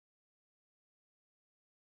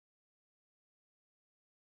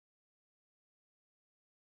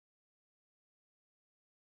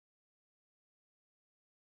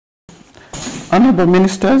Honorable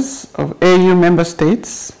Ministers of AU Member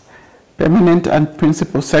States, Permanent and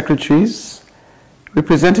Principal Secretaries,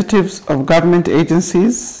 representatives of government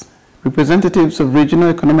agencies, representatives of regional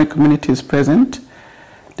economic communities present,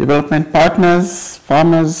 development partners,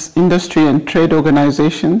 farmers, industry and trade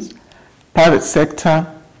organizations, private sector,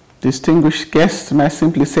 distinguished guests, may I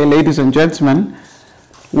simply say ladies and gentlemen,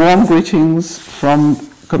 warm greetings from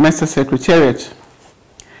COMESA Secretariat.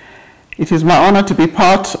 It is my honor to be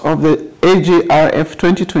part of the AGRF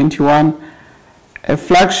 2021, a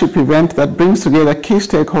flagship event that brings together key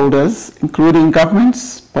stakeholders, including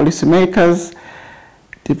governments, policymakers,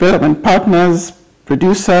 development partners,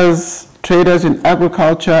 producers, traders in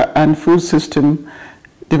agriculture and food system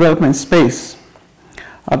development space.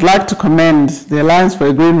 I'd like to commend the Alliance for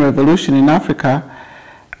a Green Revolution in Africa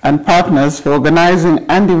and partners for organizing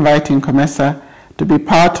and inviting COMESA to be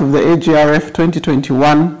part of the AGRF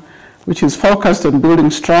 2021, which is focused on building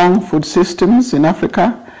strong food systems in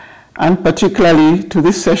Africa, and particularly to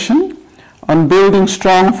this session on building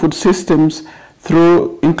strong food systems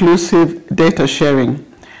through inclusive data sharing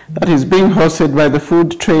that is being hosted by the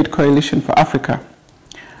Food Trade Coalition for Africa.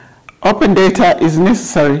 Open data is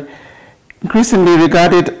necessary, increasingly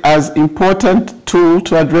regarded as an important tool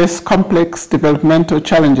to address complex developmental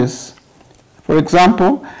challenges. For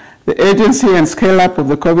example, the urgency and scale-up of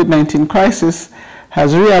the COVID-19 crisis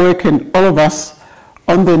has reawakened all of us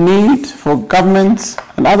on the need for governments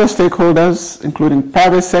and other stakeholders, including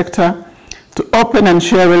private sector, to open and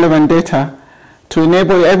share relevant data to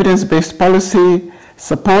enable evidence-based policy,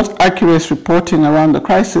 support accurate reporting around the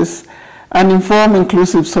crisis, and inform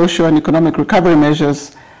inclusive social and economic recovery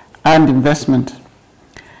measures and investment.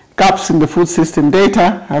 Gaps in the food system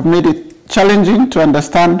data have made it challenging to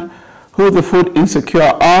understand who the food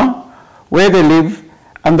insecure are, where they live,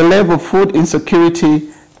 and the level of food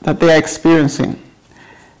insecurity that they are experiencing.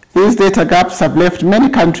 These data gaps have left many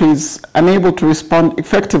countries unable to respond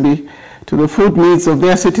effectively to the food needs of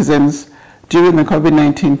their citizens during the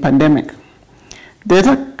COVID-19 pandemic.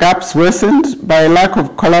 Data gaps worsened by a lack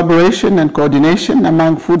of collaboration and coordination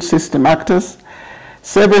among food system actors,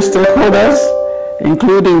 several stakeholders,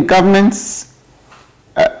 including governments,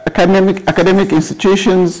 academic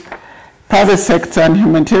institutions, private sector, and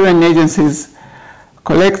humanitarian agencies,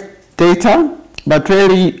 collect data, but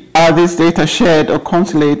rarely are these data shared or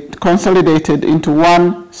consolidated into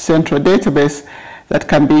one central database that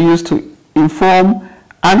can be used to inform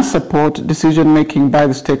and support decision-making by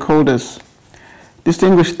the stakeholders.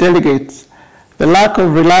 Distinguished delegates, the lack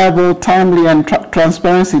of reliable, timely, and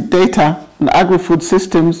transparency data on agri-food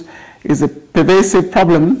systems is a pervasive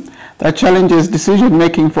problem that challenges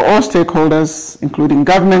decision-making for all stakeholders, including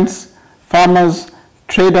governments, farmers,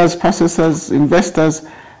 traders, processors, investors,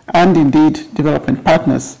 and indeed development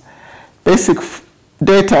partners. Basic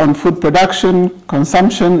data on food production,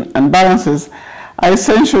 consumption, and balances are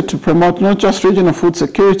essential to promote not just regional food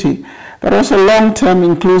security, but also long-term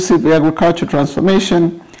inclusive agricultural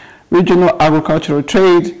transformation, regional agricultural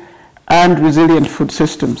trade, and resilient food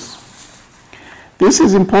systems. This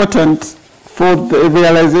is important for the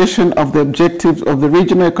realization of the objectives of the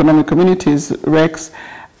Regional Economic Communities, RECs,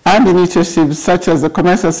 and initiatives such as the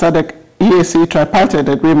COMESA SADC EAC Tripartite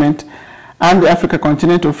Agreement and the Africa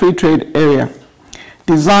Continental Free Trade Area,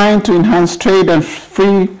 designed to enhance trade and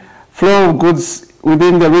free flow of goods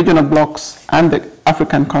within the regional blocks and the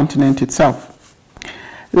African continent itself.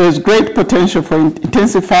 There is great potential for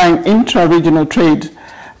intensifying intra-regional trade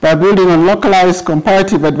by building on localized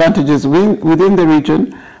comparative advantages within the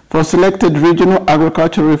region for selected regional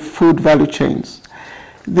agricultural food value chains.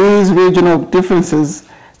 These regional differences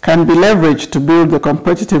can be leveraged to build the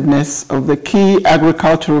competitiveness of the key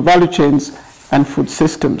agricultural value chains and food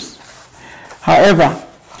systems. However,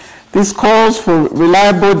 this calls for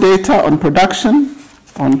reliable data on production,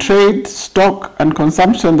 on trade, stock, and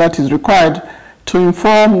consumption that is required to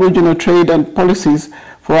inform regional trade and policies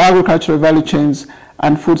for agricultural value chains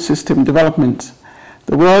and food system development.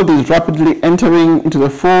 The world is rapidly entering into the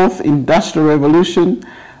fourth industrial revolution,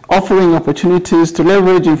 offering opportunities to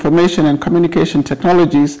leverage information and communication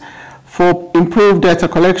technologies for improved data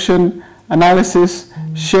collection, analysis,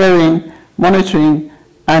 sharing, monitoring,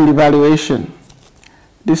 and evaluation.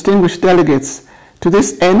 Distinguished delegates, to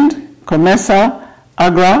this end, COMESA,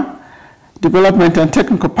 AGRA, development and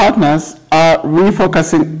technical partners are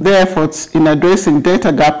refocusing their efforts in addressing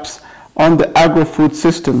data gaps on the agro-food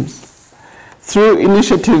systems. Through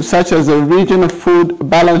initiatives such as the Regional Food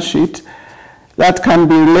Balance Sheet, that can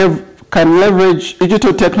leverage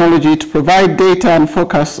digital technology to provide data and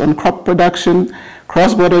focus on crop production,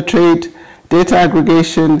 cross-border trade, data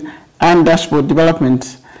aggregation, and dashboard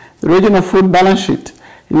development. The Regional Food Balance Sheet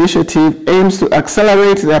initiative aims to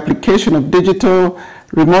accelerate the application of digital,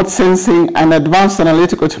 remote sensing, and advanced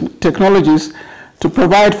analytical technologies to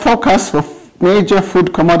provide forecasts for major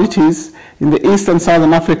food commodities in the East and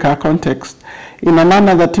Southern Africa context in a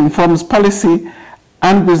manner that informs policy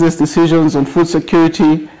and business decisions on food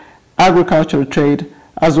security, agricultural trade,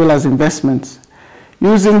 as well as investments.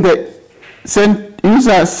 Using the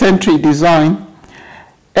user-centric design,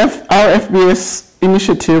 our FBS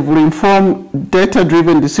initiative will inform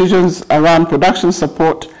data-driven decisions around production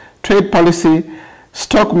support, trade policy,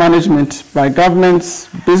 stock management by governments,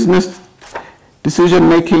 business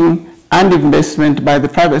decision-making and investment by the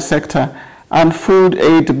private sector, and food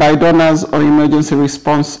aid by donors or emergency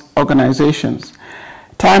response organizations.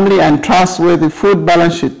 Timely and trustworthy food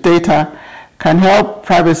balance sheet data can help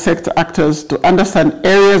private sector actors to understand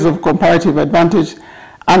areas of comparative advantage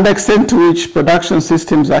and the extent to which production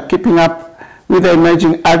systems are keeping up with the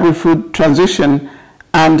emerging agri-food transition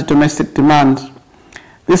and domestic demand.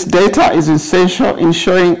 This data is essential in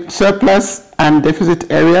showing surplus and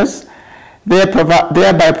deficit areas,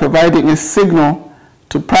 thereby providing a signal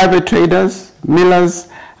to private traders, millers,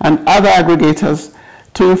 and other aggregators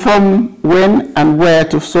to inform when and where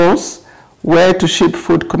to source, where to ship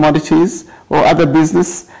food commodities or other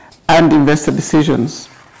business and investor decisions.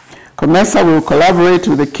 COMESA will collaborate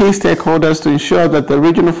with the key stakeholders to ensure that the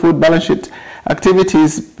regional food balance sheet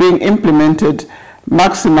activities being implemented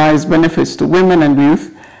maximize benefits to women and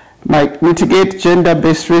youth, mitigate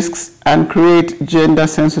gender-based risks, and create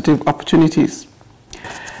gender-sensitive opportunities.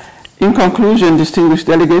 In conclusion, distinguished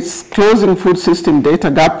delegates, closing food system data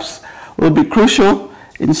gaps will be crucial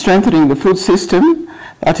in strengthening the food system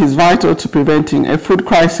that is vital to preventing a food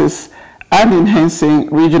crisis and enhancing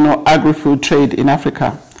regional agri-food trade in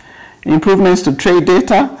Africa. Improvements to trade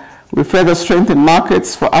data will further strengthen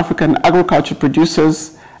markets for African agriculture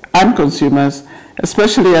producers and consumers,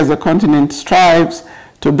 especially as the continent strives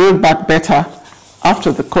to build back better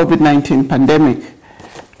after the COVID-19 pandemic.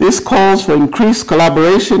 This calls for increased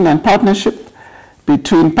collaboration and partnership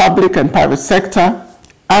between public and private sector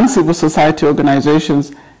and civil society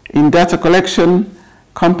organizations in data collection,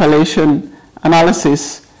 compilation,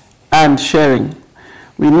 analysis, and sharing.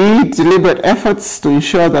 We need deliberate efforts to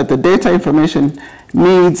ensure that the data information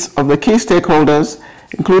needs of the key stakeholders,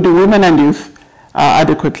 including women and youth, are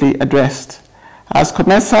adequately addressed. As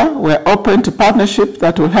COMESA, we're open to partnership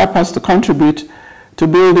that will help us to contribute to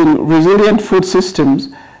building resilient food systems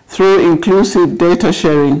through inclusive data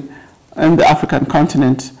sharing in the African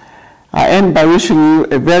continent. I end by wishing you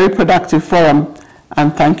a very productive forum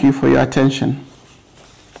and thank you for your attention.